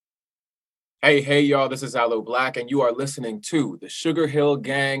Hey, y'all, this is Aloe Blacc, and you are listening to the Sugar Hill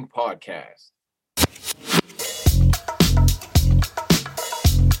Gang podcast.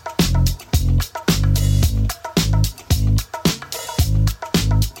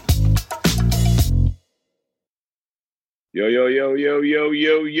 Yo,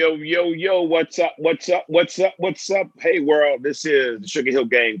 what's up? Hey, world, this is the Sugar Hill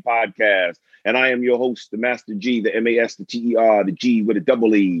Gang podcast, and I am your host, the Master G, the M-A-S, the T-E-R, the G with a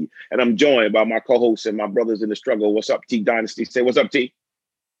double E, and I'm joined by my co-hosts and my brothers in the struggle. What's up, T Dynasty? Say what's up, T?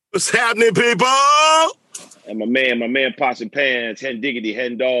 What's happening, people? And my man, Pots and Pans, hen diggity,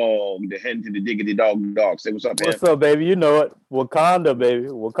 hen dog, the hen to the diggity dog. Say what's up, man. What's up, baby? You know it. Wakanda, baby.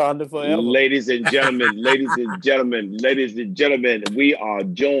 Wakanda forever. Ladies and gentlemen, we are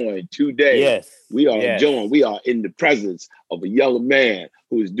joined today. Yes. We are joined. We are in the presence of a young man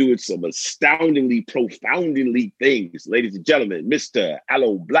who is doing some astoundingly, profoundly things. Ladies and gentlemen, Mr.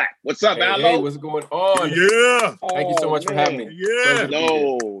 Aloe Blacc. What's up, Aloe? Hey, what's going on? Yeah. Thank you so much for having me. Yeah.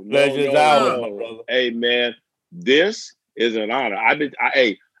 No. Pleasure's ours, my brother. Hey, man, this is an honor.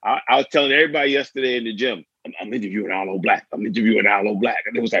 I was telling everybody yesterday in the gym, I'm interviewing Aloe Blacc. And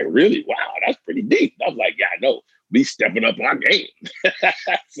it was like, really? Wow, that's pretty deep. I was like, yeah, I know. We stepping up our game.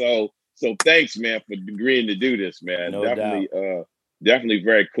 So thanks, man, for agreeing to do this, man. No Definitely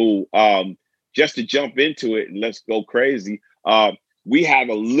very cool. Just to jump into it and let's go crazy. We have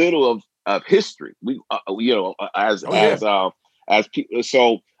a little of history. As people.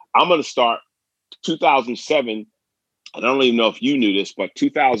 So I'm going to start 2007. I don't even know if you knew this, but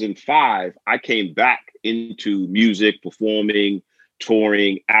 2005, I came back into music, performing,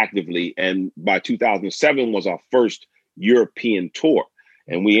 touring actively. And by 2007 was our first European tour.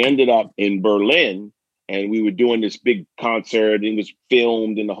 And we ended up in Berlin and we were doing this big concert. It was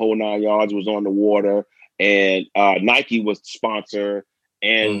filmed and the whole 9 yards. It was on the water and Nike was the sponsor.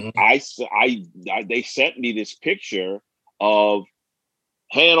 And they sent me this picture of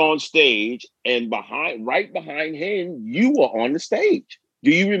Hen on stage, and right behind Hen, you were on the stage.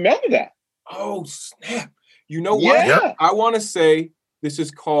 Do you remember that? Oh, snap. You know what? Yeah. I want to say this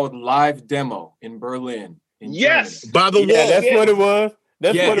is called Live Demo in Berlin. Yes. Germany. By the wall. That's what it was.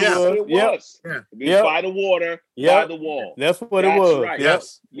 That's what it was. It was. Yeah. It was by the water, by the wall. That's what it was. Right.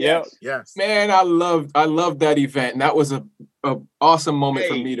 Yes. Man, I loved that event. And that was a awesome moment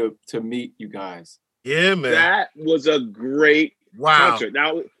for me to meet you guys. Yeah, man. That was a great concert.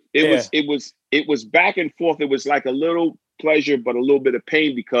 Now it was back and forth. It was like a little pleasure, but a little bit of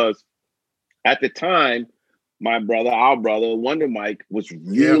pain because at the time, our brother, Wonder Mike, was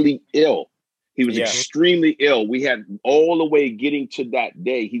really ill. He was extremely ill. We had all the way getting to that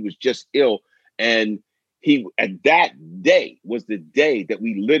day. He was just ill. And that day was the day that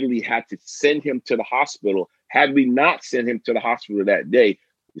we literally had to send him to the hospital. Had we not sent him to the hospital that day,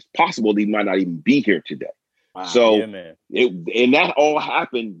 it's possible he might not even be here today. Wow. So and that all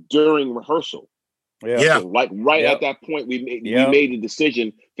happened during rehearsal. Yeah. So at that point, we made a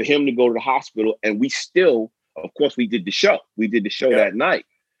decision for him to go to the hospital, and we still, of course, we did the show. We did the show that night.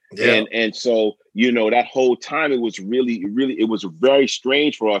 Yeah. And so, that whole time it was really, it was very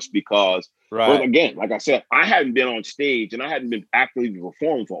strange for us because, well, again, like I said, I hadn't been on stage and I hadn't been actively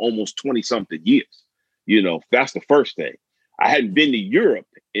performing for almost 20 something years. That's the first thing. I hadn't been to Europe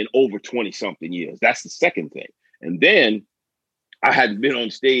in over 20 something years. That's the second thing. And then I hadn't been on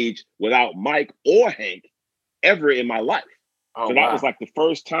stage without Mike or Hank ever in my life. So that was like the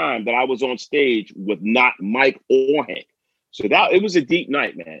first time that I was on stage with not Mike or Hank. So it was a deep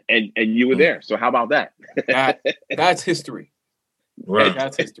night, man. And you were there. So how about that? That's history. Right.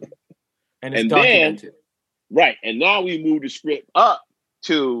 That's history. And it's documented. Right. And now we move the script up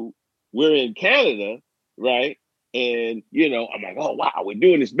to we're in Canada, right? And I'm like, oh wow, we're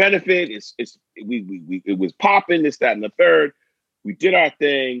doing this benefit. It was popping, this, that, and the third. We did our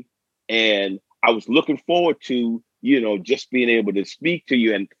thing, and I was looking forward to just being able to speak to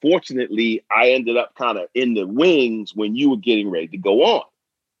you. And fortunately, I ended up kind of in the wings when you were getting ready to go on.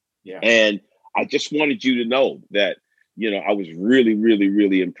 Yeah. And I just wanted you to know that I was really, really,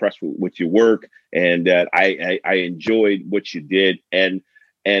 really impressed with your work, and that I enjoyed what you did, and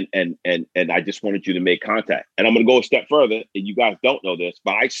I just wanted you to make contact. And I'm going to go a step further, and you guys don't know this,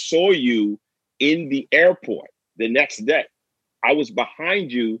 but I saw you in the airport the next day. I was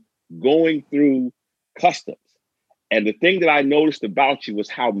behind you going through customs. And the thing that I noticed about you was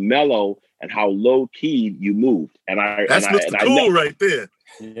how mellow and how low key you moved. That's Mr. Cool right there.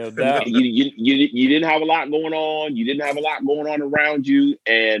 You didn't have a lot going on. You didn't have a lot going on around you.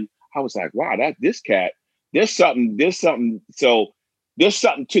 And I was like, wow, this cat, there's something. So there's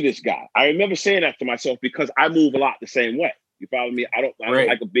something to this guy. I remember saying that to myself because I move a lot the same way. You follow me? I don't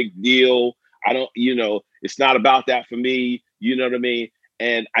like a big deal. I don't, it's not about that for me. You know what I mean?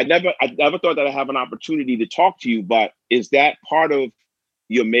 And I never thought that I'd have an opportunity to talk to you, but is that part of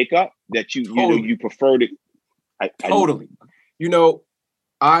your makeup that you prefer to? Totally.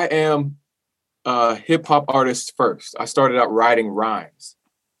 I am a hip hop artist first. I started out writing rhymes,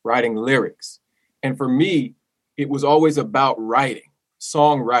 writing lyrics. And for me, it was always about writing,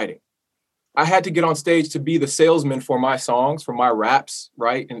 songwriting. I had to get on stage to be the salesman for my songs, for my raps,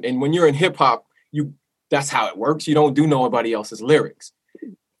 right? And when you're in hip hop, that's how it works. You don't do nobody else's lyrics.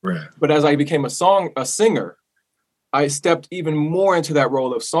 Right. But as I became a singer, I stepped even more into that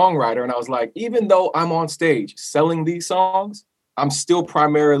role of songwriter. And I was like, even though I'm on stage selling these songs, I'm still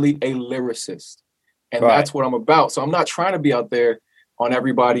primarily a lyricist. And that's what I'm about. So I'm not trying to be out there on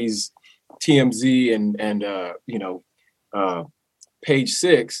everybody's TMZ and Page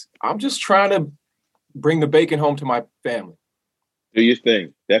 6. I'm just trying to bring the bacon home to my family. Do your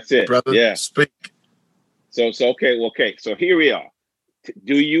thing. That's it. Brother, yeah. Speak. So okay. So here we are.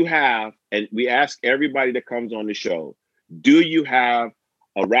 Do you have, and we ask everybody that comes on the show, do you have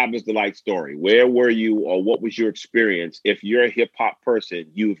a Rapper's Delight story? Where were you, or what was your experience? If you're a hip hop person,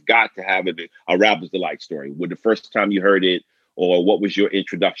 you've got to have a Rapper's Delight story. When the first time you heard it, or what was your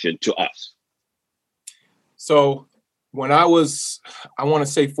introduction to us? So when I was, I want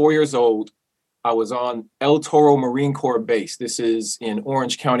to say 4 years old, I was on El Toro Marine Corps Base. This is in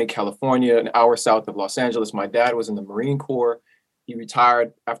Orange County, California, an hour south of Los Angeles. My dad was in the Marine Corps. He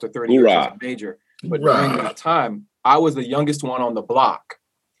retired after 30 years as a major. But during that time, I was the youngest one on the block.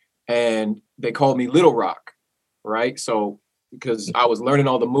 And they called me Little Rock, right? So because I was learning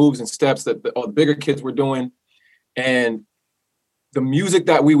all the moves and steps that all the bigger kids were doing. And the music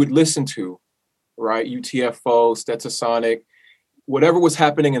that we would listen to, right? UTFO, Stetsasonic, whatever was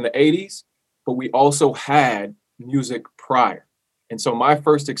happening in the 80s, but we also had music prior. And so my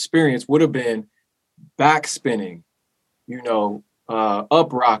first experience would have been backspinning,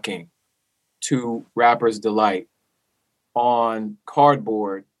 up rocking to Rapper's Delight on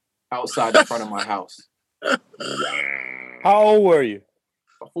cardboard outside the front of my house. How old were you?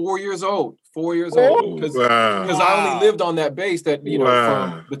 4 years old. 4 years old. Because I only lived on that base that,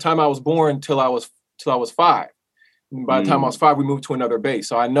 from the time I was born till I was 5. And by the time I was 5, we moved to another base.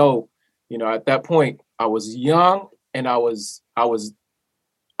 So I know, at that point I was young and I was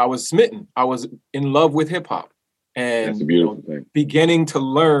smitten. I was in love with hip hop and that's a beautiful thing. Beginning to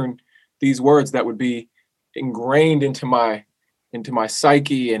learn these words that would be ingrained into my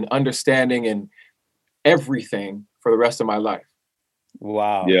psyche and understanding and everything for the rest of my life.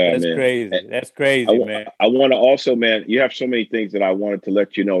 Wow. Yeah, that's man. crazy. That's crazy, man. I want to also, man, you have so many things that I wanted to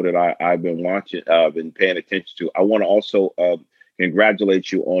let you know that I've been watching, been paying attention to. I want to also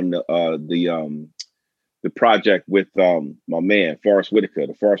congratulate you on the project with my man, Forest Whitaker,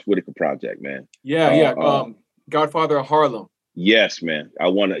 the Forest Whitaker project, man. Yeah. Godfather of Harlem. Yes, man.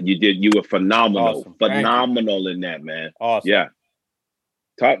 You were phenomenal. Awesome. Phenomenal in that, man. Awesome. Yeah.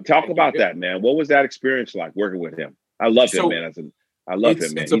 Talk about that, man. What was that experience like working with him? I love him, man. I love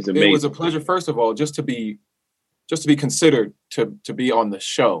him, man. He's amazing. It was a pleasure, first of all, just to be considered to be on the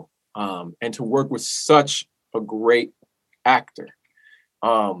show, and to work with such a great actor.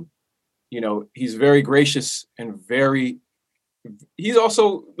 He's very gracious and he's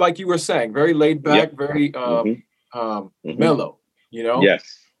also, like you were saying, very laid back, very mellow,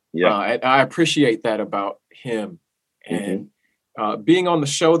 Yes. Yeah. And I appreciate that about him. And being on the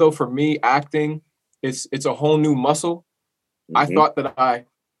show, though, for me, acting, it's a whole new muscle. I thought I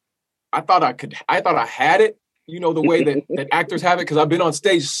had it, the way that actors have it, because I've been on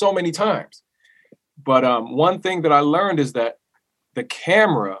stage so many times. But one thing that I learned is that the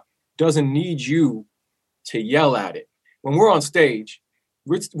camera doesn't need you to yell at it. When we're on stage,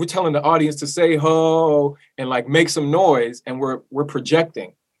 we're telling the audience to say ho and like make some noise, and we're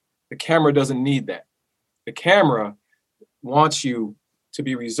projecting. The camera doesn't need that. The camera wants you to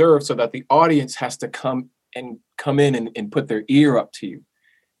be reserved so that the audience has to come in and put their ear up to you.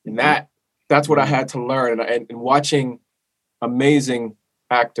 And that's what I had to learn. And watching amazing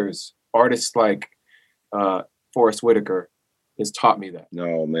actors, artists like Forest Whitaker has taught me that.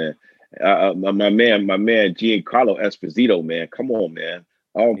 No, man. My man, Giancarlo Esposito, man. Come on, man.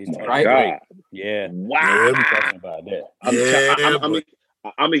 Oh my God. Yeah. Wow. Yeah, talking about that.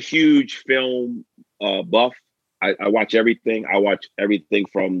 I'm a huge film buff. I watch everything. I watch everything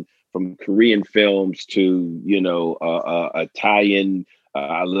from Korean films to Italian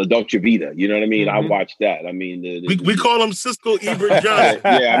La Dolce Vita. You know what I mean? I watch that. I mean, we call him Cisco Ebert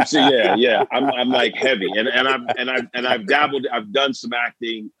Johnson. Yeah. I'm like heavy, and I've dabbled. I've done some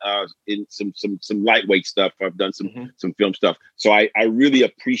acting in some lightweight stuff. I've done some film stuff. So I really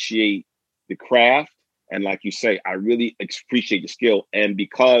appreciate the craft. And like you say, I really appreciate the skill. And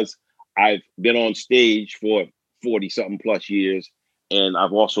because I've been on stage for 40 something plus years, and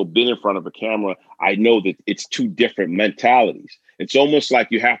I've also been in front of a camera, I know that it's two different mentalities. It's almost like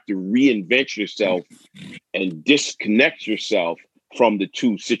you have to reinvent yourself and disconnect yourself from the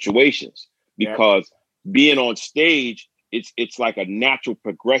two situations, because being on stage, it's like a natural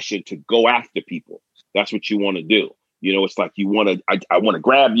progression to go after people. That's what you want to do. You know, it's like I want to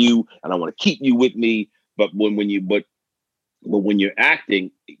grab you and I want to keep you with me. But when you're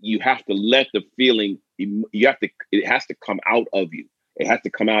acting, you have to let the feeling, it has to come out of you. It has to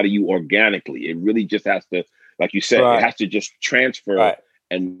come out of you organically. It really just has to, like you said, it has to just transfer,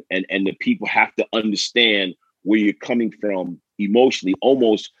 and the people have to understand where you're coming from emotionally.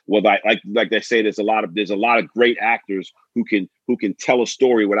 Almost like they say, there's a lot of great actors who can tell a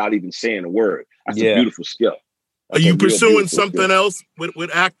story without even saying a word. That's a beautiful skill. Are you pursuing something else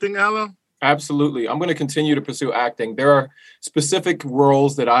with acting, Aloe? Absolutely. I'm going to continue to pursue acting. There are specific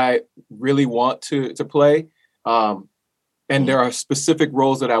roles that I really want to play. And there are specific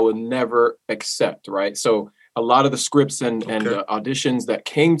roles that I would never accept, right? So a lot of the scripts and auditions that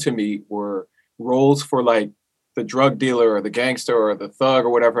came to me were roles for like the drug dealer or the gangster or the thug or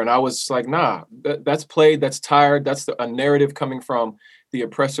whatever. And I was like, nah, that's played, that's tired. That's a narrative coming from the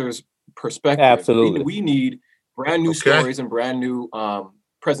oppressor's perspective. Absolutely. We need brand new stories and brand new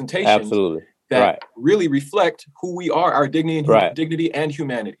presentations that really reflect who we are, our dignity and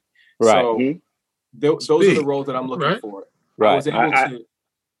humanity. So those are the roles that I'm looking for. I was able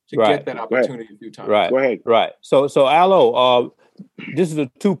to get that opportunity a few times. Go ahead. Right. So Aloe, this is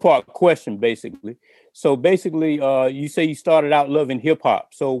a two-part question, basically. So basically, you say you started out loving hip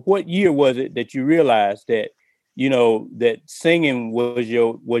hop. So what year was it that you realized that, you know, that singing was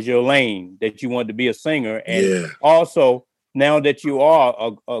your lane, that you wanted to be a singer? And also, now that you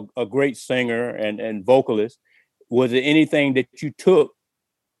are a great singer and vocalist, was there anything that you took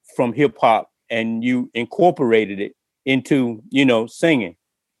from hip hop and you incorporated it into, you know, singing?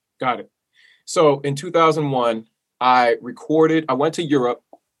 Got it. So in 2001, I went to Europe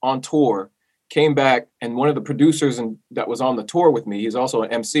on tour, came back, and one of the producers that was on the tour with me, he's also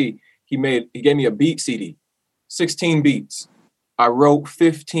an MC, he gave me a beat CD, 16 beats. I wrote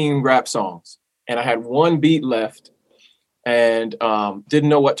 15 rap songs, and I had one beat left and didn't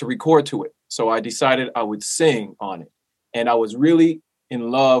know what to record to it. So I decided I would sing on it. And I was really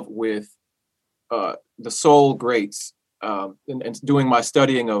in love with the soul greats, and doing my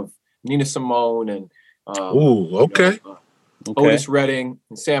studying of Nina Simone and Otis Redding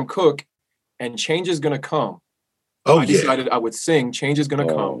and Sam Cooke, and Change Is Gonna Come. I decided I would sing Change Is Gonna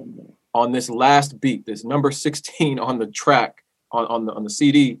Come on this last beat, this number 16 on the track, on the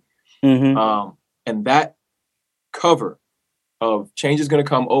CD. And that cover of Change Is Gonna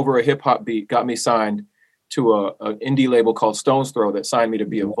Come over a hip hop beat got me signed to an indie label called Stone's Throw that signed me to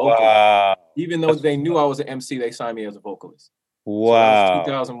be a vocalist. Even though they knew I was an MC, they signed me as a vocalist. Wow.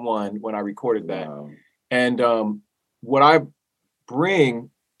 So that was 2001 when I recorded that. And what I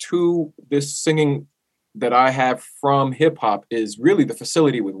bring to this singing that I have from hip hop is really the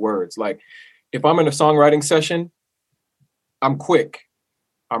facility with words. Like if I'm in a songwriting session, I'm quick.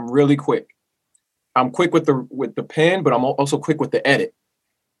 I'm really quick. I'm quick with the pen, but I'm also quick with the edit,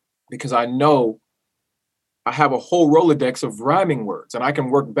 because I know I have a whole Rolodex of rhyming words, and I can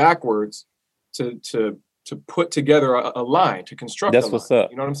work backwards to put together a line, to construct. That's what's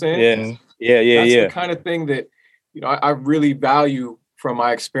up. You know what I'm saying? Yeah. That's the kind of thing that, you know, I really value from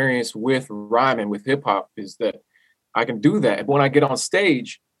my experience with rhyming with hip hop, is that I can do that. When I get on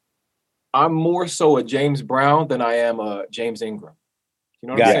stage, I'm more so a James Brown than I am a James Ingram. You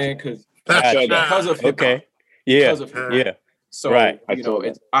know what I'm saying? Because of hip hop. Because of hip hop. So, you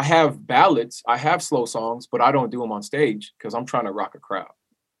know, I have ballads, I have slow songs, but I don't do them on stage because I'm trying to rock a crowd.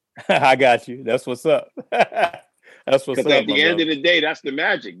 I got you. That's what's up. That's what's up. Because at the end of the day, that's the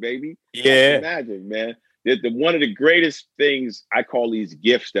magic, baby. Yeah. That's the magic, man. One of the greatest things, I call these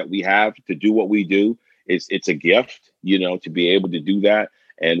gifts that we have to do what we do, is it's a gift, you know, to be able to do that.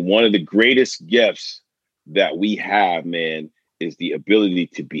 And one of the greatest gifts that we have, man, is the ability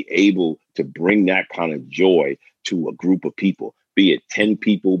to be able to bring that kind of joy to a group of people, be it 10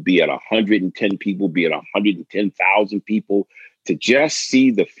 people, be it 110 people, be it 110,000 people, to just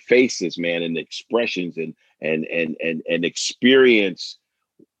see the faces, man, and the expressions and experience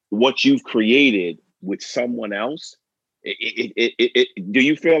what you've created with someone else. Do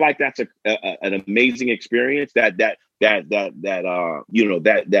you feel like that's an amazing experience? That you know,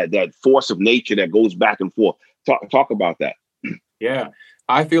 that force of nature that goes back and forth. Talk about that. Yeah,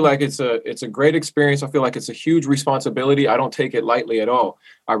 I feel like it's a great experience. I feel like it's a huge responsibility. I don't take it lightly at all.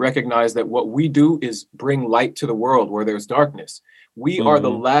 I recognize that what we do is bring light to the world where there's darkness. We are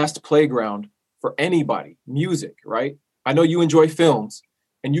the last playground for anybody. Music, right? I know you enjoy films,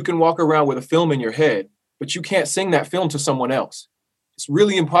 and you can walk around with a film in your head, but you can't sing that film to someone else. It's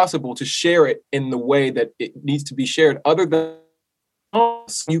really impossible to share it in the way that it needs to be shared, other than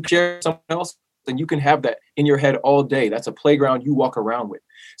you share with someone else, and you can have that in your head all day. That's a playground you walk around with.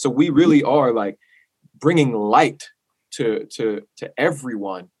 So we really are like bringing light to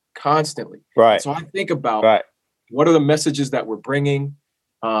everyone constantly. Right. So I think about what are the messages that we're bringing?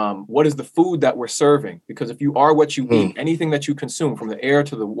 What is the food that we're serving? Because if you are what you eat, anything that you consume, from the air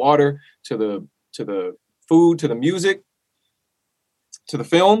to the water to the food to the music to the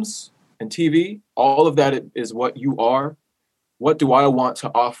films and TV, all of that is what you are. What do I want to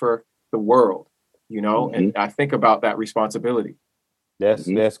offer the world? You know, and I think about that responsibility.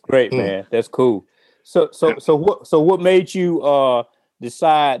 That's great, man. That's cool. So what made you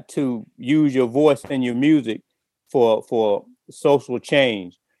decide to use your voice and your music for social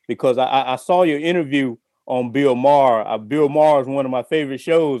change? Because I saw your interview on Bill Maher. Bill Maher is one of my favorite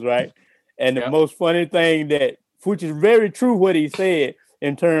shows, right? And the most funny thing which is very true, what he said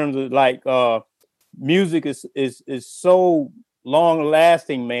in terms of like music is so long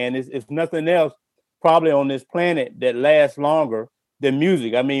lasting, man. It's nothing else probably on this planet that lasts longer than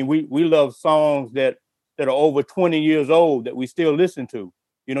music. I mean, we love songs that are over 20 years old that we still listen to.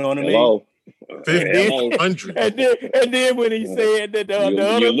 You know what I mean? 100. And then when he said that the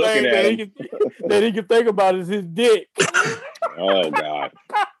other thing that he can think about is his dick. Oh God.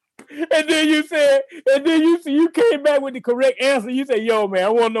 And then you came back with the correct answer. You said, "Yo, man, I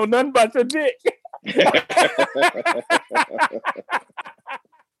want to know nothing about your dick."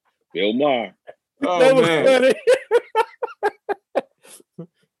 Bill Maher. That was funny.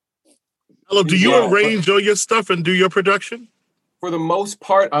 Hello, do you arrange all your stuff and do your production? For the most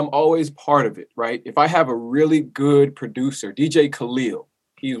part, I'm always part of it, right? If I have a really good producer, DJ Khalil,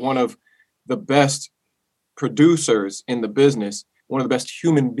 he's one of the best producers in the business, one of the best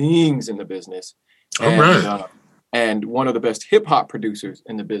human beings in the business, and one of the best hip hop producers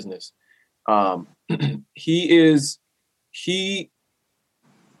in the business. He is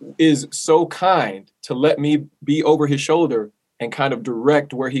so kind to let me be over his shoulder and kind of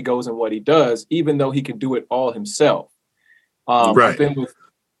direct where he goes and what he does, even though he can do it all himself. I've been with,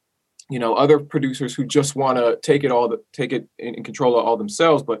 other producers who just want to take it in control of all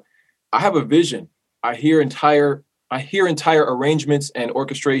themselves. But I have a vision. I hear entire arrangements and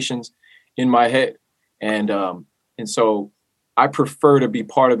orchestrations in my head, and so I prefer to be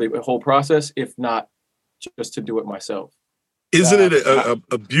part of the whole process, if not just to do it myself. Isn't it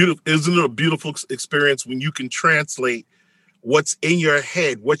a beautiful experience when you can translate what's in your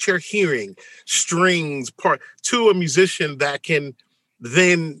head, what you're hearing, strings part to a musician that can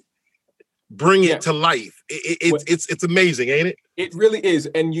then bring it to life? It's amazing, ain't it? It really is.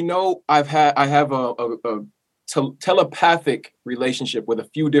 And I have a telepathic relationship with a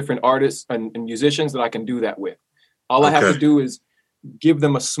few different artists and musicians that I can do that with. All I have to do is give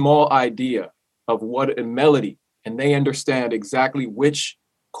them a small idea of what a melody, and they understand exactly which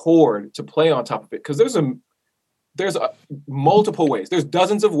chord to play on top of it. Because there's multiple ways. There's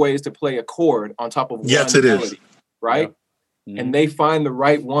dozens of ways to play a chord on top of one melody, right? Yeah. And they find the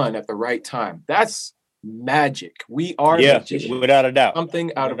right one at the right time. That's magic. We are magicians. Without a doubt.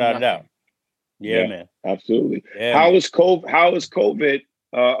 Something out of nothing. Yeah, man. Absolutely. Yeah, how has COVID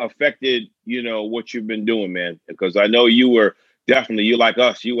affected, what you've been doing, man? Because I know you like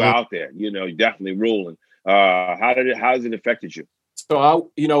us, you were out there, definitely ruling. How has it affected you?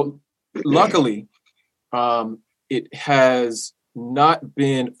 So luckily, it has not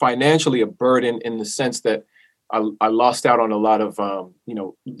been financially a burden, in the sense that I lost out on a lot of,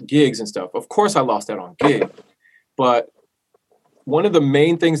 gigs and stuff. Of course, I lost out on gigs, but one of the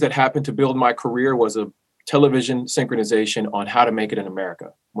main things that happened to build my career was a television synchronization on How to Make It in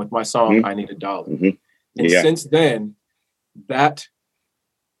America with my song, I Need a Dollar. And since then, that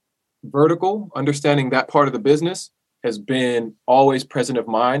vertical, understanding that part of the business, has been always present of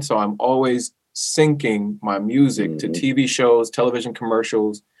mind. So I'm always syncing my music to TV shows, television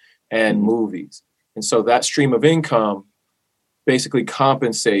commercials, and movies. And so that stream of income basically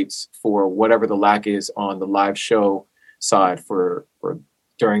compensates for whatever the lack is on the live show side for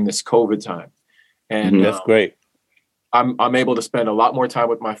during this COVID time. And that's great. I'm able to spend a lot more time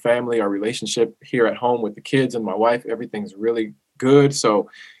with my family. Our relationship here at home with the kids and my wife, everything's really good. So,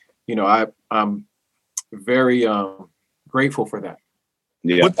 I'm very grateful for that.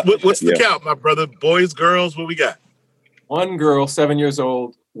 Yeah. What's the count, my brother? Boys, girls, what we got? one girl, 7 years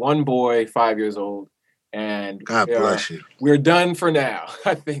old, one boy, 5 years old. And God bless you. We're done for now,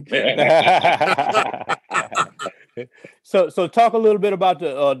 I think. So talk a little bit about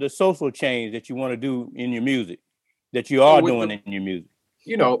the social change that you want to do in your music, that you are doing in your music.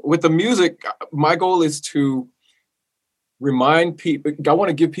 You know, with the music, my goal is to remind people. I want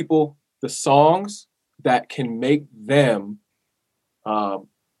to give people the songs that can make them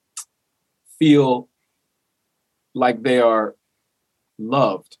feel like they are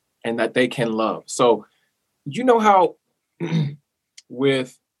loved and that they can love. So, you know how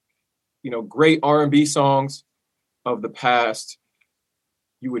with, you know, great R&B songs of the past,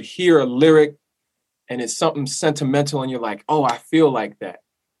 you would hear a lyric and it's something sentimental and you're like, oh, I feel like that.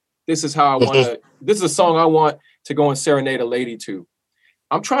 This is how I want to, this is a song I want to go and serenade a lady to.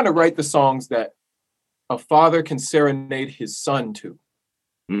 I'm trying to write the songs that a father can serenade his son to.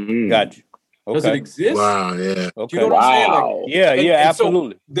 Mm-hmm. Gotcha. Okay. Does it exist? Wow, yeah. Okay. Do you know what I'm saying? Like, yeah,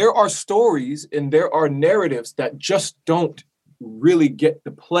 absolutely. So there are stories and there are narratives that just don't really get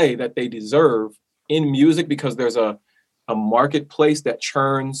the play that they deserve in music because there's a marketplace that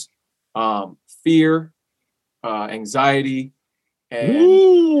churns fear, anxiety,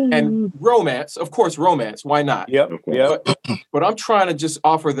 and romance. Of course, romance. Why not? Yep. But I'm trying to just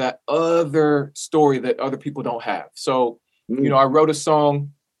offer that other story that other people don't have. So, you know, I wrote a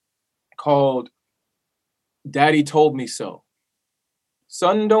song called Daddy Told Me So.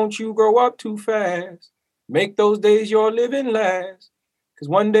 Son, don't you grow up too fast. Make those days you're living last. Because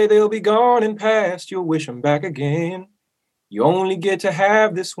one day they'll be gone and past. You'll wish them back again. You only get to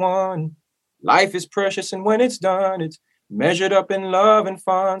have this one. Life is precious, and when it's done, it's measured up in love and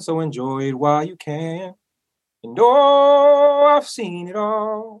fun. So enjoy it while you can. And oh, I've seen it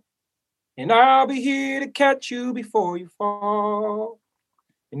all. And I'll be here to catch you before you fall.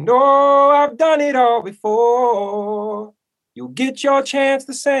 And oh, I've done it all before. You'll get your chance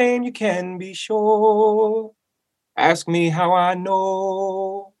the same, you can be sure. Ask me how I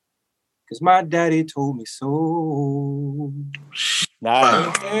know, because my daddy told me so.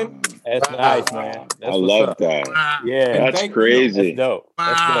 Nice. That's nice, man. That's I love that. Wow. Yeah. That's crazy. That's dope.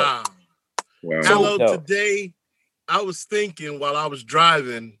 Wow. Wow. Aloe, today I was thinking while I was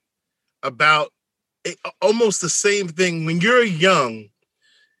driving about almost the same thing. When you're young,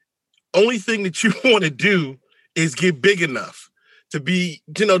 only thing that you want to do is get big enough to be,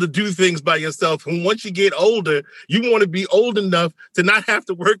 you know, to do things by yourself. And once you get older, you want to be old enough to not have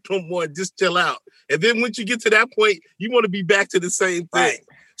to work no more, just chill out. And then once you get to that point, you want to be back to the same thing. Right.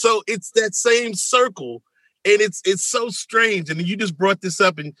 So it's that same circle. And it's so strange. And you just brought this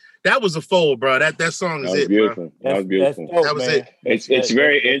up, and that was a fold, bro. That song is it, beautiful. Bro. That was beautiful. Dope, that was man. it. It's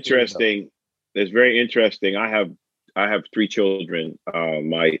very interesting. It's very interesting. I have 3 children.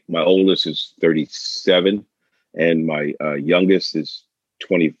 My oldest is 37, and my youngest is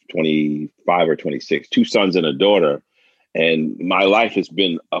 25 or 26. 2 sons and a daughter. And my life has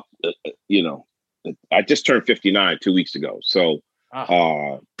been, you know, I just turned 59 2 weeks ago. So,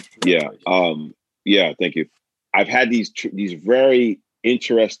 yeah, thank you. I've had these very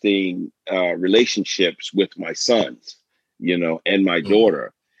interesting relationships with my sons, you know, and my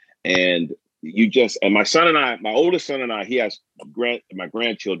daughter. And my son and I, my oldest son and I, he has my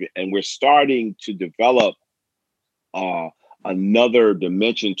grandchildren, and we're starting to develop another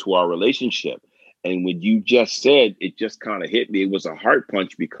dimension to our relationship. And when you just said, it just kind of hit me. It was a heart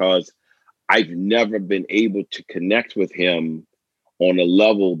punch because I've never been able to connect with him on a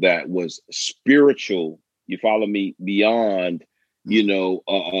level that was spiritual. You follow me? Beyond, you know,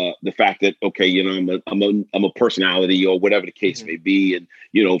 the fact that, okay, you know, I'm a personality or whatever the case may be, and,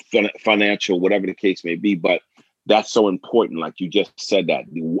 you know, financial, whatever the case may be. But that's so important. Like you just said that.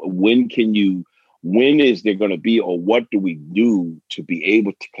 When is there going to be, or what do we do to be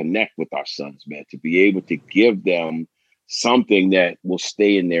able to connect with our sons, man, to be able to give them something that will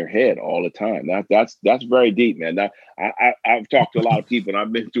stay in their head all the time? That's very deep, man. I've talked to a lot of people, and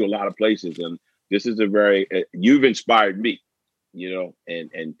I've been to a lot of places, and this is you've inspired me, you know,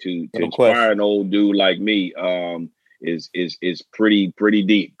 and to inspire an old dude like me is pretty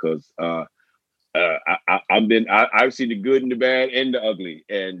deep, because I've seen the good and the bad and the ugly,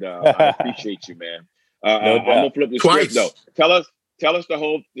 and I appreciate you, man. I'm gonna flip the script though. Tell us the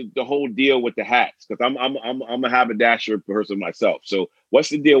whole deal with the hats, because I'm a haberdasher person myself. So what's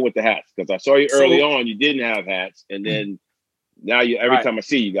the deal with the hats? Because I saw you early on, you didn't have hats, and then now every time I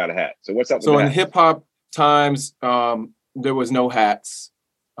see you got a hat. So what's up? So with in hip hop times, there was no hats,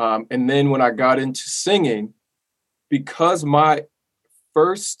 and then when I got into singing, because my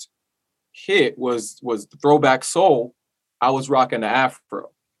first hit was the throwback soul, I was rocking the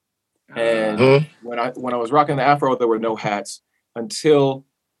afro. And when I was rocking the afro, there were no hats until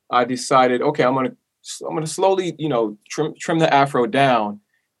I decided, okay, I'm gonna slowly, trim the afro down.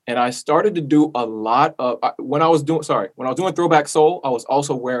 And I started to do a lot of when I was doing throwback soul, I was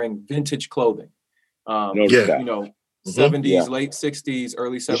also wearing vintage clothing. Notice that. 70s, late 60s,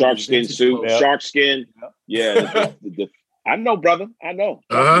 early 70s. Shark skin suit, shark skin. Yeah. I know, brother. I know.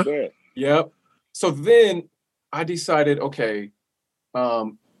 Yep. So then I decided, okay,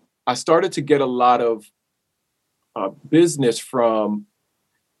 I started to get a lot of business from,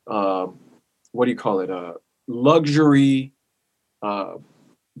 luxury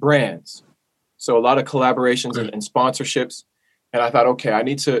brands. So a lot of collaborations and sponsorships. And I thought, okay,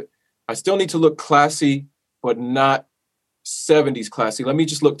 I still need to look classy, but not 70s classy. Let me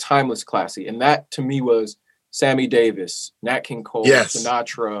just look timeless classy. And that to me was Sammy Davis, Nat King Cole,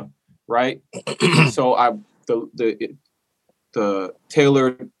 Sinatra, right? So the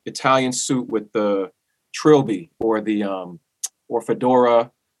tailored Italian suit with the trilby or the or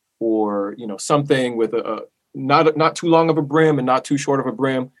fedora, or something with a not too long of a brim and not too short of a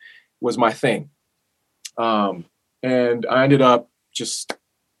brim was my thing. And I ended up just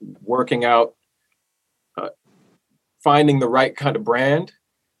working out, finding the right kind of brand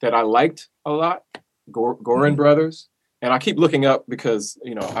that I liked a lot, Gorin Brothers. And I keep looking up because,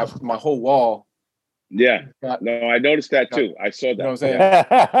 my whole wall. Yeah. No, I noticed that too. I saw that. You know what I'm saying?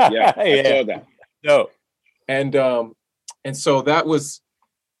 I saw that. No. And so that was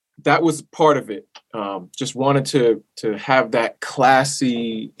part of it. Just wanted to have that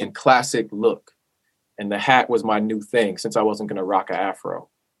classy and classic look. And the hat was my new thing since I wasn't going to rock an afro.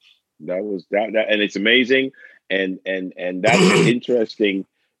 That was that, and it's amazing. And that's interesting.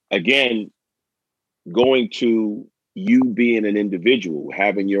 Again, going to you being an individual,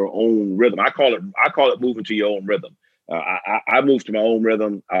 having your own rhythm. I call it moving to your own rhythm. I move to my own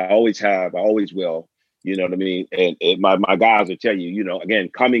rhythm. I always have. I always will. You know what I mean? And my guys will tell you, again,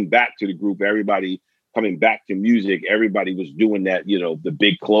 coming back to the group, everybody coming back to music, everybody was doing that, the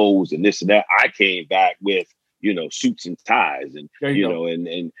big clothes and this and that. I came back with, suits and ties and,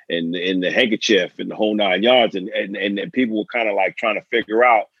 and the handkerchief and the whole 9 yards. And people were kind of like trying to figure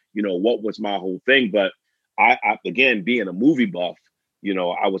out, what was my whole thing. But I again, being a movie buff,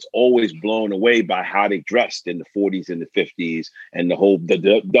 I was always blown away by how they dressed in the 40s and the 50s, and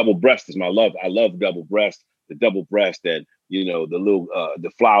the double breast is my love. I love double breast, the double breast, and the little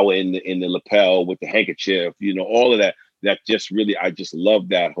the flower in the lapel with the handkerchief, all of that. That just really, I just love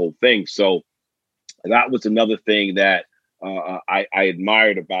that whole thing. So that was another thing that I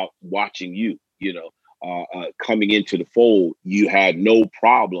admired about watching you. Coming into the fold, you had no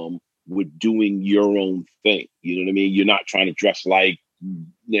problem with doing your own thing. You know what I mean? You're not trying to dress like,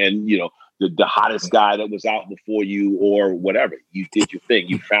 and the hottest guy that was out before you or whatever. You did your thing.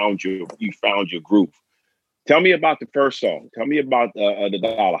 You found your groove. Tell me about the first song. Tell me about the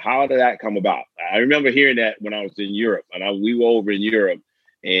dollar. How did that come about? I remember hearing that when I was in Europe, and we were over in Europe,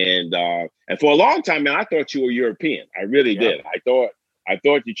 and for a long time, man, I thought you were European. I really did. I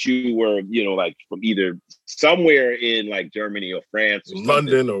thought that you were, like from either somewhere in like Germany or France or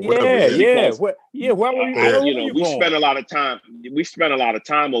London or whatever. Where were you? We spent a lot of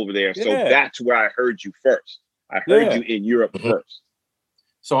time over there. So that's where I heard you first. I heard you in Europe first.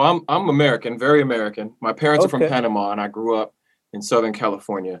 So I'm American, very American. My parents are from Panama, and I grew up in Southern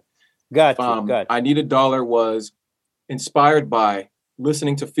California. Gotcha. I Need a Dollar was inspired by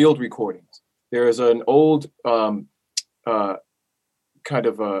listening to field recordings. There is an old kind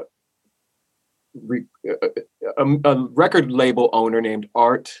of a record label owner named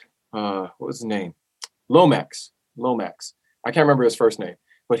Art. What was his name? Lomax. I can't remember his first name,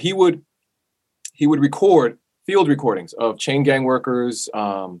 but he would record field recordings of chain gang workers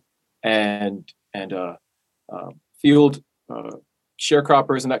and field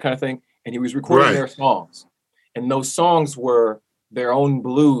sharecroppers and that kind of thing. And he was recording their songs, and those songs were their own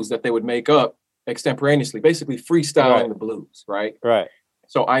blues that they would make up extemporaneously, basically freestyling the blues, right?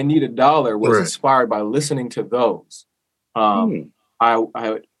 So I Need a Dollar was inspired by listening to those. I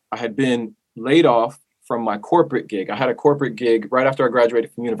had been laid off from my corporate gig. I had a corporate gig right after I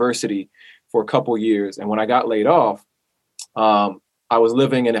graduated from university for a couple years. And when I got laid off, I was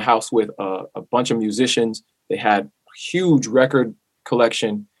living in a house with a bunch of musicians. They had a huge record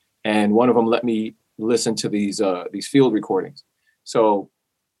collection, and one of them let me listen to these field recordings. So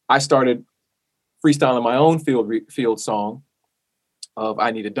I started freestyling my own field song of I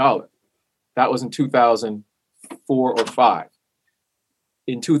Need a Dollar. That was in 2004 or 5.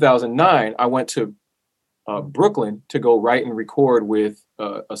 In 2009, I went to Brooklyn to go write and record with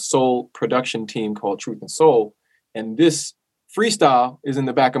a soul production team called Truth and Soul. And this freestyle is in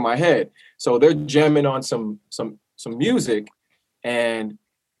the back of my head. So they're jamming on some music, and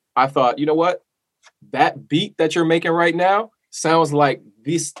I thought, you know what? That beat that you're making right now sounds like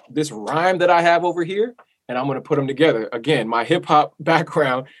this rhyme that I have over here, and I'm going to put them together. Again, my hip hop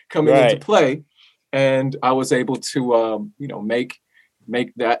background coming into play, and I was able to make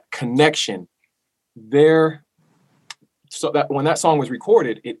that connection there. So that when that song was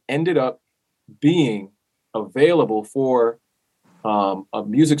recorded, it ended up being available for a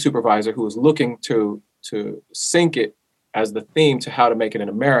music supervisor who was looking to sync it as the theme to How to Make It in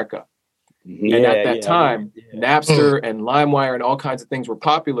America. And at that time, Napster and LimeWire and all kinds of things were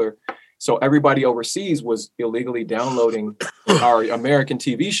popular. So everybody overseas was illegally downloading our American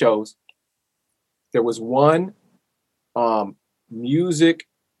TV shows. There was one music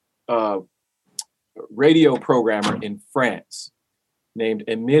radio programmer in France named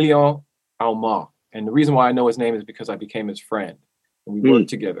Emilien Alma. And the reason why I know his name is because I became his friend and we worked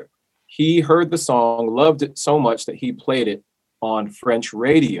together. He heard the song, loved it so much that he played it on French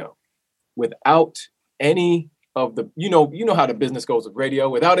radio without any of the, you know how the business goes with radio,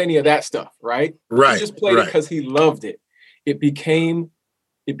 without any of that stuff, right? He just played it because he loved it. It became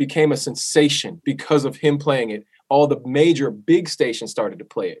a sensation because of him playing it. All the major big stations started to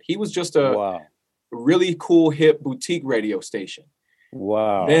play it. He was just a really cool, hip boutique radio station.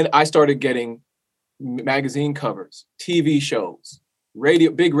 Wow. Then I started getting magazine covers, TV shows,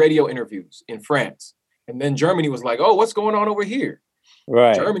 big radio interviews in France. And then Germany was like, oh, what's going on over here?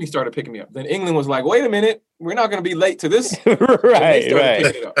 Right. Germany started picking me up. Then England was like, wait a minute, we're not going to be late to this. Right.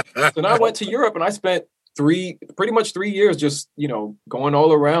 Picking it up. So then I went to Europe and I spent pretty much 3 years just, going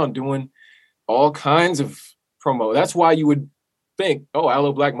all around doing all kinds of promo. That's why you would think, oh,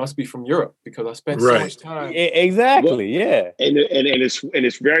 Aloe Blacc must be from Europe, because I spent so much time. Exactly. And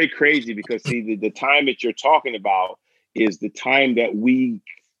it's very crazy because see the time that you're talking about is the time that we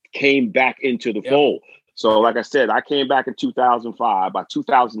came back into the fold. So like I said, I came back in 2005. By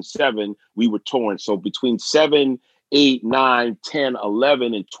 2007, we were touring. So between 7, 8, 9, 10,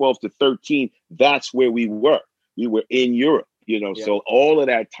 11, and 12 to 13, that's where we were. We were in Europe, So all of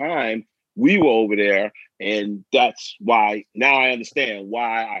that time, we were over there. And that's why now I understand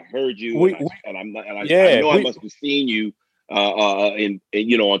why I heard you. I know I must have seen you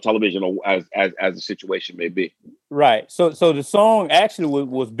on television or as the situation may be. Right. So the song actually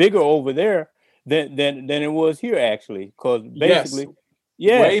was bigger over there than it was here, actually, because basically,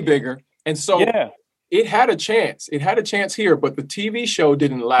 way bigger. And so it had a chance. It had a chance here, but the TV show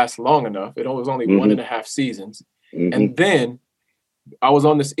didn't last long enough. It was only 1.5 seasons. And then I was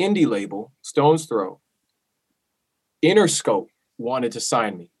on this indie label, Stone's Throw. Interscope wanted to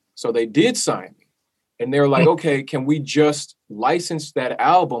sign me. So they did sign me. And they were like, okay, can we just license that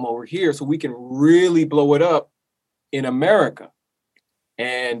album over here so we can really blow it up in America?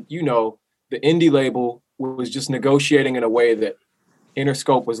 And, the indie label was just negotiating in a way that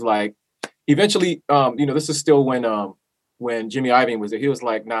Interscope was like, eventually, this is still when Jimmy Iovine was there. He was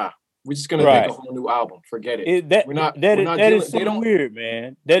like, nah, we're just going to make a whole new album. Forget it. That is so weird,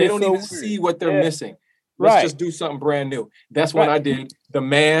 man. They don't even see what they're missing. Let's just do something brand new. That's when I did The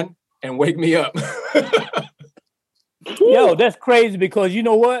Man and Wake Me Up. Yo, that's crazy because you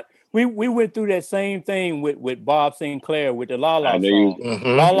know what? We went through that same thing with Bob Sinclair with the La La song.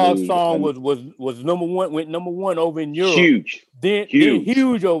 La La song was number one, went number one over in Europe. Huge. Then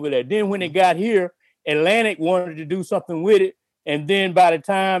huge over there. Then when it got here, Atlantic wanted to do something with it. And then by the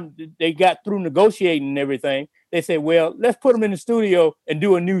time they got through negotiating and everything, they said, well, let's put them in the studio and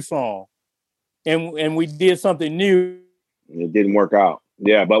do a new song. And we did something new. It didn't work out.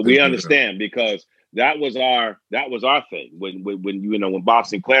 Yeah, but we understand because that was our thing. When Bob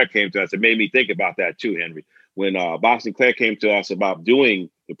Sinclair came to us, it made me think about that too, Henry. When Bob Sinclair came to us about doing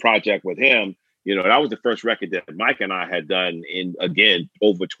the project with him, that was the first record that Mike and I had done in, again,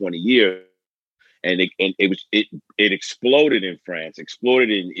 over 20 years. And it exploded in France,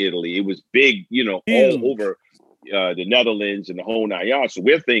 exploded in Italy. It was big, all over the Netherlands and the whole 9 yards. So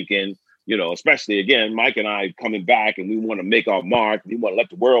we're thinking, especially again, Mike and I coming back, and we want to make our mark. We want to let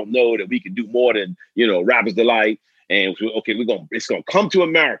the world know that we can do more than Rapper's Delight. And okay, it's gonna come to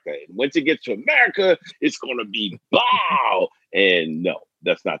America. And once it gets to America, it's gonna be wow. And no,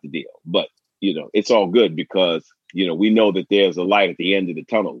 that's not the deal. But it's all good because we know that there's a light at the end of the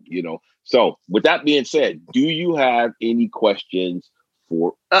tunnel. So with that being said, do you have any questions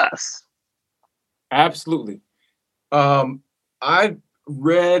for us? Absolutely. I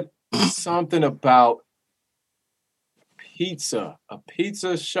read something about a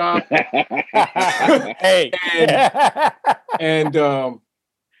pizza shop. Hey. and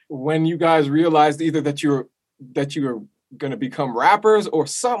when you guys realized either that you were going to become rappers or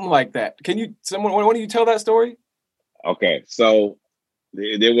something like that. Can you, someone, why don't you tell that story? Okay. So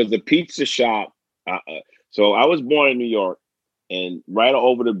there was a pizza shop. So I was born in New York, and right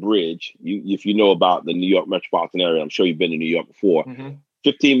over the bridge, if you know about the New York metropolitan area, I'm sure you've been to New York before.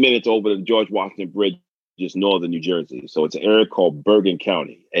 15 minutes over the George Washington Bridge, just northern New Jersey. So it's an area called Bergen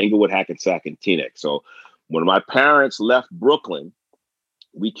County, Englewood, Hackensack, and Teaneck. So when my parents left Brooklyn,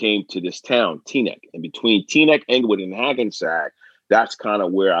 we came to this town, Teaneck. And between Teaneck, Englewood, and Hackensack, that's kind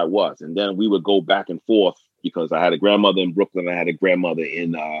of where I was. And then we would go back and forth because I had a grandmother in Brooklyn. I had a grandmother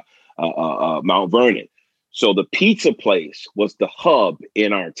in Mount Vernon. So the pizza place was the hub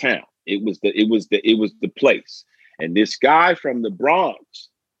in our town. It was the place. And this guy from the Bronx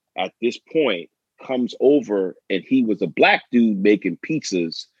at this point comes over, and he was a black dude making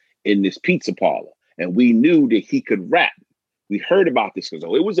pizzas in this pizza parlor. And we knew that he could rap. We heard about this because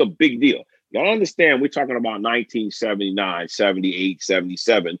it was a big deal. Y'all understand, we're talking about 1979, 78,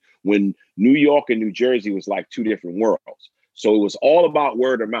 77, when New York and New Jersey was like two different worlds. So it was all about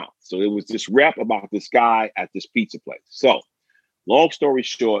word of mouth. So it was this rap about this guy at this pizza place. So long story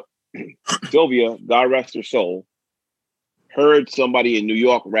short, Sylvia, God rest her soul, heard somebody in New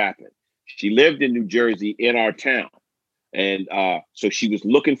York rapping. She lived in New Jersey in our town. And so she was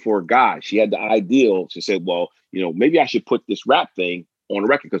looking for a guy. She had the ideal. She said, well, maybe I should put this rap thing on a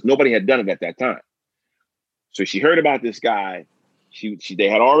record because nobody had done it at that time. So she heard about this guy. They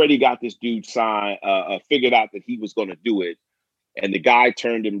had already got this dude signed, figured out that he was going to do it. And the guy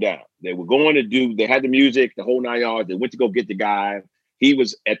turned him down. They had the music, the whole 9 yards. They went to go get the guy. He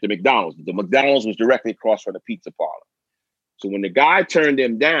was at the McDonald's. The McDonald's was directly across from the pizza parlor. So when the guy turned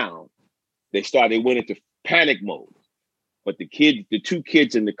them down, they went into panic mode. But the two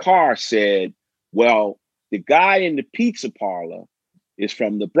kids in the car said, well, the guy in the pizza parlor is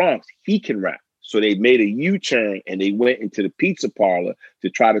from the Bronx. He can rap. So they made a U-turn and they went into the pizza parlor to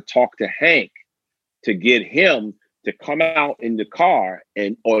try to talk to Hank to get him to come out in the car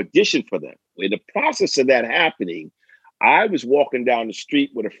and audition for them. In the process of that happening, I was walking down the street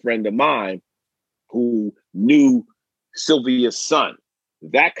with a friend of mine who knew Sylvia's son.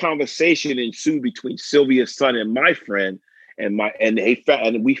 That conversation ensued between Sylvia's son and my friend, and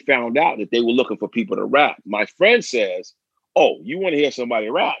we found out that they were looking for people to rap. My friend says, "Oh, you want to hear somebody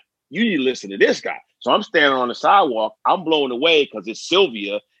rap? You need to listen to this guy." So I'm standing on the sidewalk. I'm blown away because it's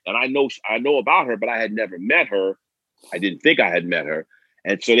Sylvia, and I know about her, but I had never met her. I didn't think I had met her,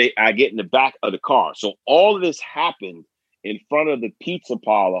 and so I get in the back of the car. So all of this happened in front of the pizza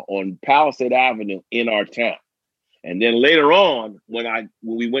parlor on Palisade Avenue in our town. And then later on, when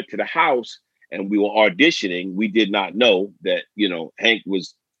we went to the house and we were auditioning, we did not know that, Hank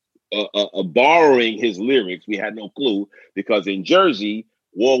was borrowing his lyrics. We had no clue because in Jersey,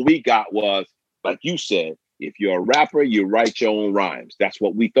 all we got was, like you said, if you're a rapper, you write your own rhymes. That's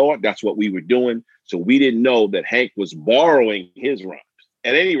what we thought. That's what we were doing. So we didn't know that Hank was borrowing his rhymes.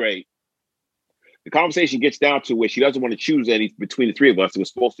 At any rate, the conversation gets down to where she doesn't want to choose any between the three of us. It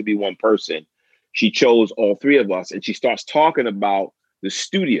was supposed to be one person. She chose all three of us, and she starts talking about the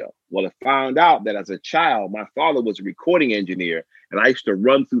studio. Well, I found out that as a child, my father was a recording engineer, and I used to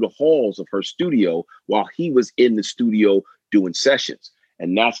run through the halls of her studio while he was in the studio doing sessions.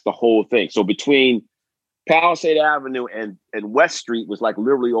 And that's the whole thing. So between Palisade Avenue and West Street was like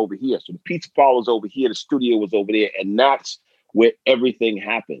literally over here. So the pizza parlor was over here, the studio was over there, and that's where everything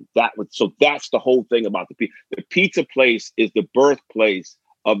happened. So that's the whole thing about the pizza place is the birthplace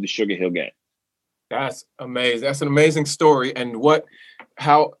of the Sugar Hill Gang. That's amazing. That's an amazing story. And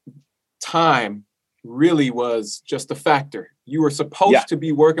how time really was just a factor. You were supposed to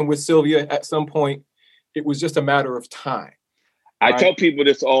be working with Sylvia at some point. It was just a matter of time. Right? I tell people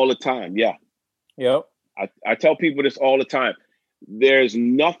this all the time. Yeah. Yep. I tell people this all the time. There's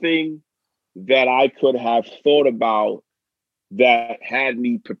nothing that I could have thought about that had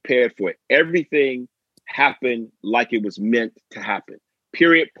me prepared for it. Everything happened like it was meant to happen.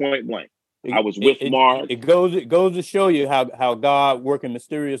 Period. Point blank. I was with Mark. It goes to show you how God works in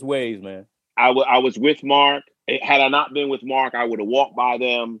mysterious ways, man. I was with Mark. Had I not been with Mark, I would have walked by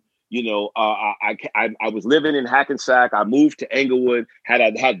them. I was living in Hackensack. I moved to Englewood. Had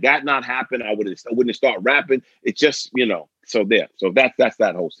that not happened, I wouldn't have started rapping. It's just, so there. So that's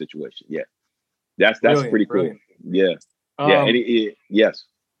that whole situation. Yeah. That's brilliant, pretty cool. Brilliant. Yeah. Yes.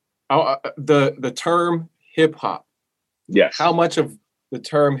 The term hip hop. Yes. How much of the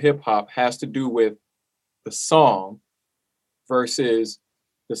term hip hop has to do with the song versus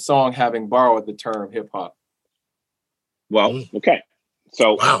the song having borrowed the term hip hop? Well, okay.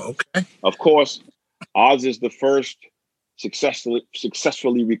 So, of course, ours is the first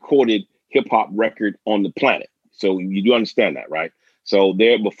successfully recorded hip hop record on the planet. So you do understand that, right? So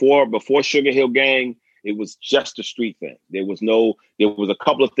there before Sugar Hill Gang, it was just a street thing. There was a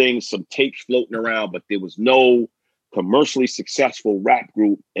couple of things, some tapes floating around, but there was no commercially successful rap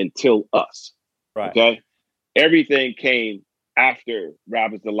group until us. Right. Okay. Everything came after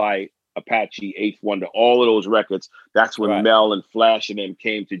Rappers Delight, Apache, Eighth Wonder, all of those records. That's when Mel and Flash and them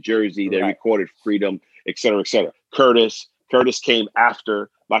came to Jersey. They recorded Freedom, et cetera, et cetera. Curtis came after,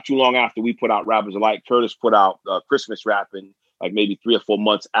 not too long after we put out Rappers Delight. Curtis put out Christmas Rapping, like maybe 3 or 4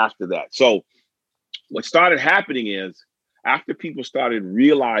 months after that. So what started happening is after people started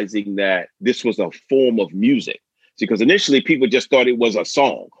realizing that this was a form of music, because initially people just thought it was a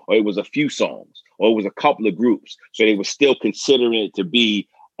song or it was a few songs or it was a couple of groups. So they were still considering it to be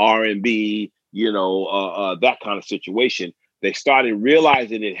R&B, that kind of situation. They started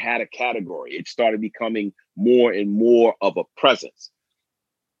realizing it had a category. It started becoming more and more of a presence.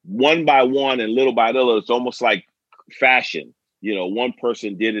 One by one and little by little, it's almost like fashion. One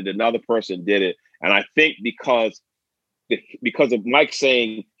person did it, another person did it. And I think because of Mike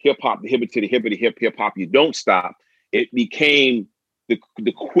saying hip hop, the hibbity to the hibbity hip hop, you don't stop, it became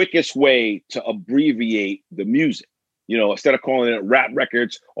the quickest way to abbreviate the music. Instead of calling it rap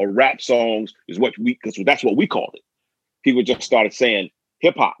records or rap songs, because that's what we called it. People just started saying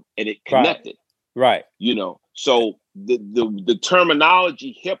hip hop, and it connected. Right. So the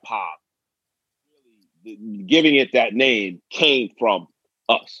terminology hip hop, giving it that name, came from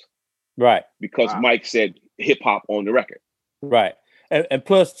us. Right. Because Mike said hip hop on the record. Right. And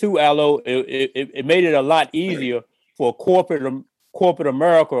plus too, Aloe, it made it a lot easier for corporate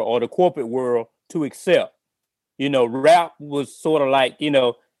America or the corporate world to accept. Rap was sort of like,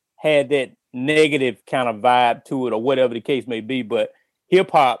 had that negative kind of vibe to it or whatever the case may be. But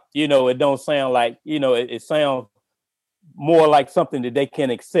hip hop, it don't sound like, it sounds more like something that they can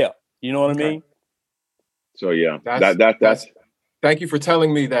accept. You know what I mean? So yeah, that's thank you for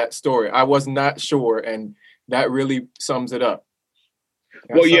telling me that story. I was not sure, and that really sums it up.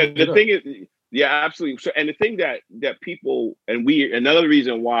 The thing is, absolutely. So, and the thing that people, and another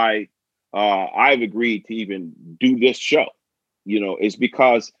reason why I've agreed to even do this show, is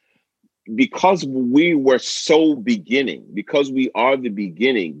because we were so beginning, because we are the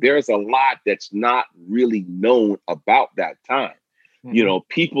beginning, there's a lot that's not really known about that time. Mm-hmm.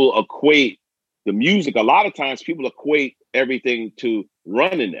 People equate the music, a lot of times people equate everything to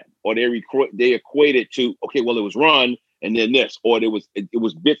Running them, or they equate it to, okay, well, it was Run and then this, or it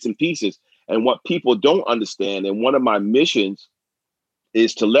was bits and pieces. And what people don't understand, and one of my missions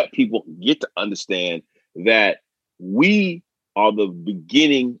is to let people get to understand that we are the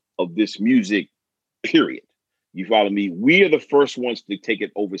beginning of this music, period. You follow me? We are the first ones to take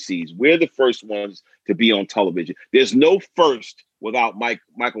it overseas. We're the first ones to be on television. There's no first without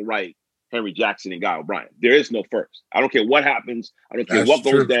Michael Wright, Henry Jackson, and Guy O'Brien. There is no first. I don't care what happens. I don't care what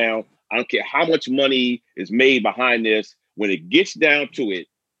goes down. I don't care how much money is made behind this. When it gets down to it,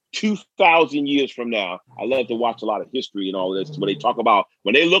 2,000 years from now, I love to watch a lot of history and all of this. When they talk about,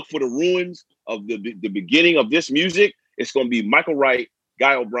 when they look for the ruins of the beginning of this music, it's going to be Michael Wright,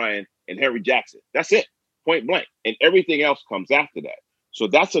 Guy O'Brien, and Henry Jackson. That's it, point blank. And everything else comes after that. So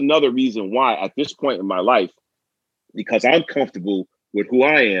that's another reason why at this point in my life, because I'm comfortable with who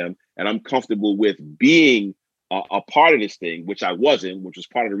I am, and I'm comfortable with being a part of this thing, which I wasn't, which was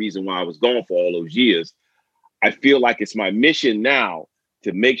part of the reason why I was gone for all those years. I feel like it's my mission now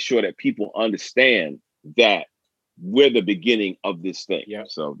to make sure that people understand that we're the beginning of this thing. Yeah.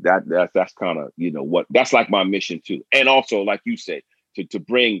 So that's kind of, what, that's like my mission too. And also, like you said, to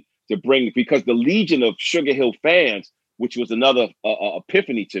bring, because the legion of Sugar Hill fans, which was another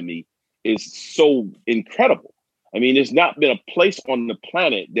epiphany to me, is so incredible. I mean, there's not been a place on the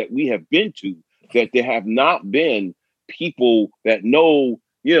planet that we have been to that there have not been people that know,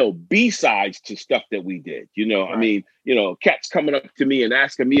 B-sides to stuff that we did. Right. I mean, cats coming up to me and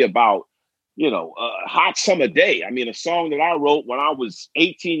asking me about, Hot Summer Day. I mean, a song that I wrote when I was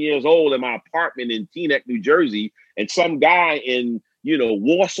 18 years old in my apartment in Teaneck, New Jersey, and some guy in,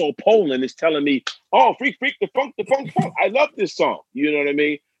 Warsaw, Poland is telling me, oh, freak, the funk. I love this song. You know what I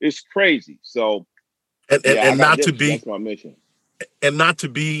mean? It's crazy. So, that's my mission. And not to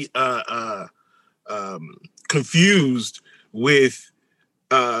be confused with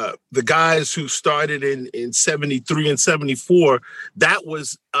the guys who started in 73 and 74. That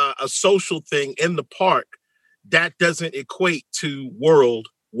was a social thing in the park. That doesn't equate to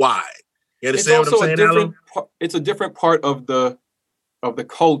worldwide. You understand what I'm saying, Alan? It's a different part of the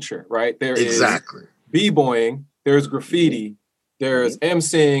culture, right? There is b-boying, there's graffiti, there's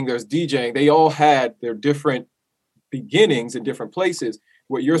emceeing, there's DJing. They all had their different beginnings in different places.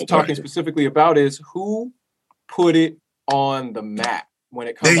 What you're talking specifically about is who put it on the map when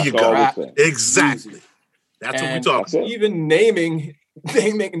it comes There you to go. rap. Exactly. Music. That's And what we talk about. even naming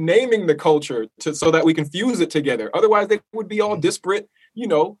the culture so that we can fuse it together. Otherwise, they would be all disparate,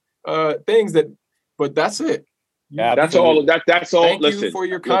 things that. But that's it. That's all. That's all. Thank Listen, you for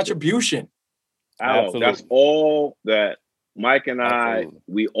your contribution. Al, that's all that Mike and I,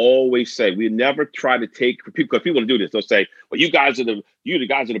 we always say. We never try to take, because people do this. They'll say, well, you guys are the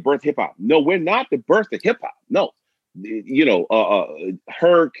guys are the birth of hip hop. No, we're not the birth of hip hop. No,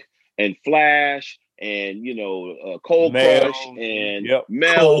 Herc and Flash and, Cold Crush and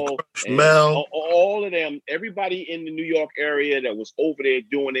Mel, Mel, all of them, everybody in the New York area that was over there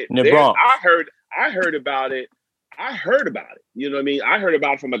doing it. I heard about it. You know what I mean? I heard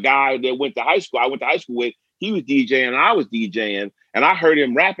about it from a guy that went to high school. I went to high school with. He was DJing and I was DJing, and I heard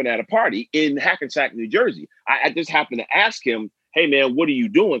him rapping at a party in Hackensack, New Jersey. I just happened to ask him, hey man, what are you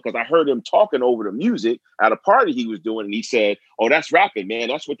doing? Because I heard him talking over the music at a party he was doing. And he said, oh, that's rapping, man.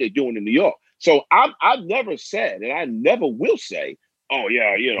 That's what they're doing in New York. So I've never said, and I never will say, oh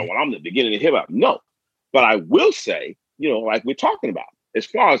yeah, well, I'm the beginning of hip hop. No, but I will say, like we're talking about, as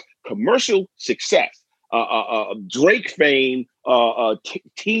far as commercial success, Drake fame,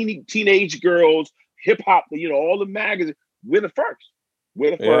 teenage girls, hip hop, all the magazines, we're the first.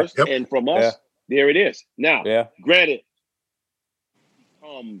 Yep. And from us, there it is. Now, granted,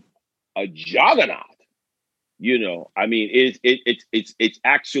 a juggernaut. I mean, it's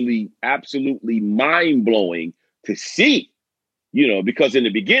actually absolutely mind blowing to see. Because in the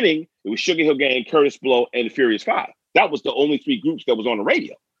beginning it was Sugar Hill Gang, Curtis Blow, and the Furious Five. That was the only three groups that was on the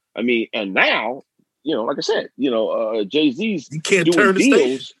radio. I mean, and now, like I said, Jay-Z's doing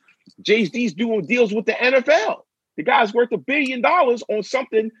deals. Jay-Z's doing deals with the NFL. The guy's worth $1 billion on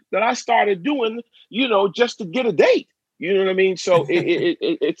something that I started doing, just to get a date. You know what I mean? So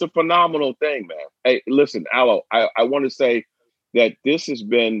it's a phenomenal thing, man. Hey, listen, Aloe, I want to say that this has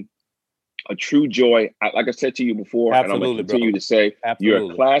been a true joy. Like I said to you before, and I'm going to continue to say,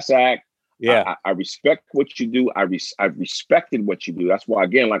 you're a class act. Yeah, I respect what you do. I've respected what you do. That's why,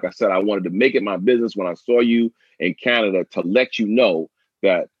 again, like I said, I wanted to make it my business when I saw you in Canada to let you know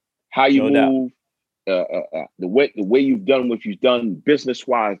that how you move, the way you've done what you've done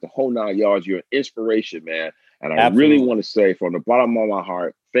business-wise, the whole 9 yards. You're an inspiration, man. And I really want to say from the bottom of my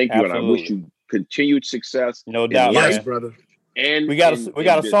heart, thank you, and I wish you continued success. No doubt, yes, brother. And we got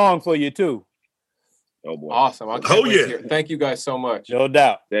a song for you too. Oh boy, awesome! Thank you guys so much. No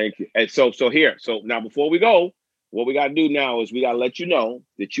doubt. Thank you. And so now before we go, what we got to do now is we got to let you know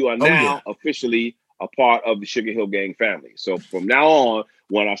that you are now officially a part of the Sugar Hill Gang family. So from now on,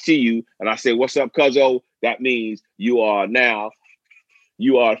 when I see you and I say, "What's up, Cuzzo?" that means you are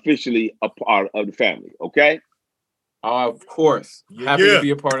officially a part of the family. Okay. Of course. Happy to be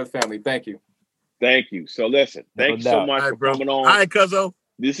a part of the family. Thank you. Thank you. So listen, thank you so much for coming on. Hi, Cuzzo.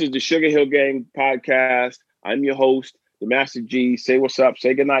 This is the Sugar Hill Gang podcast. I'm your host, the Master G. Say what's up.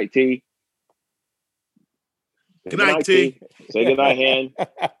 Say goodnight, T. Good night, T. Say goodnight, Han.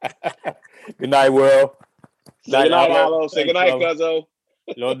 Good night, world. Say goodnight, Aloe. Say goodnight, Cuzzo.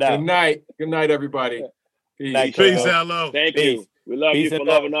 No doubt. Good night. Good night, everybody. Peace, Aloe. Thanh you. We love you for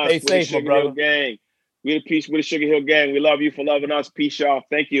loving us. We're the Sugar Hill Gang. We're the peace with the Sugar Hill Gang. We love you for loving us. Peace, y'all.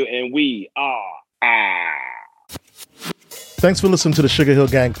 Thank you. And we are Thanks for listening to the Sugar Hill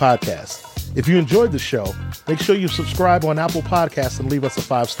Gang podcast. If you enjoyed the show, make sure you subscribe on Apple Podcasts and leave us a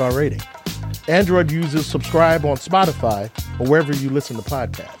 5-star rating. Android users subscribe on Spotify or wherever you listen to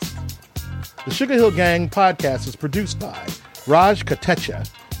podcasts. The Sugar Hill Gang podcast is produced by Raj Katecha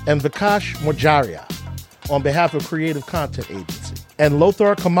and Vikash Mojaria on behalf of Creative Content Agency, and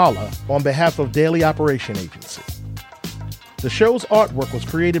Lothar Kamala on behalf of Daily Operation Agency. The show's artwork was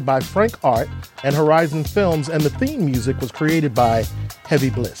created by Frank Art and Horizon Films, and the theme music was created by Heavy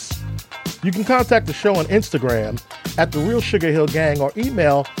Bliss. You can contact the show on Instagram at The Real Sugar Hill Gang or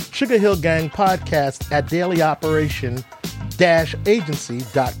email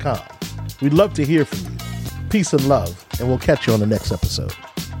sugarhillgangpodcast@dailyoperation-agency.com. We'd love to hear from you. Peace and love, and we'll catch you on the next episode.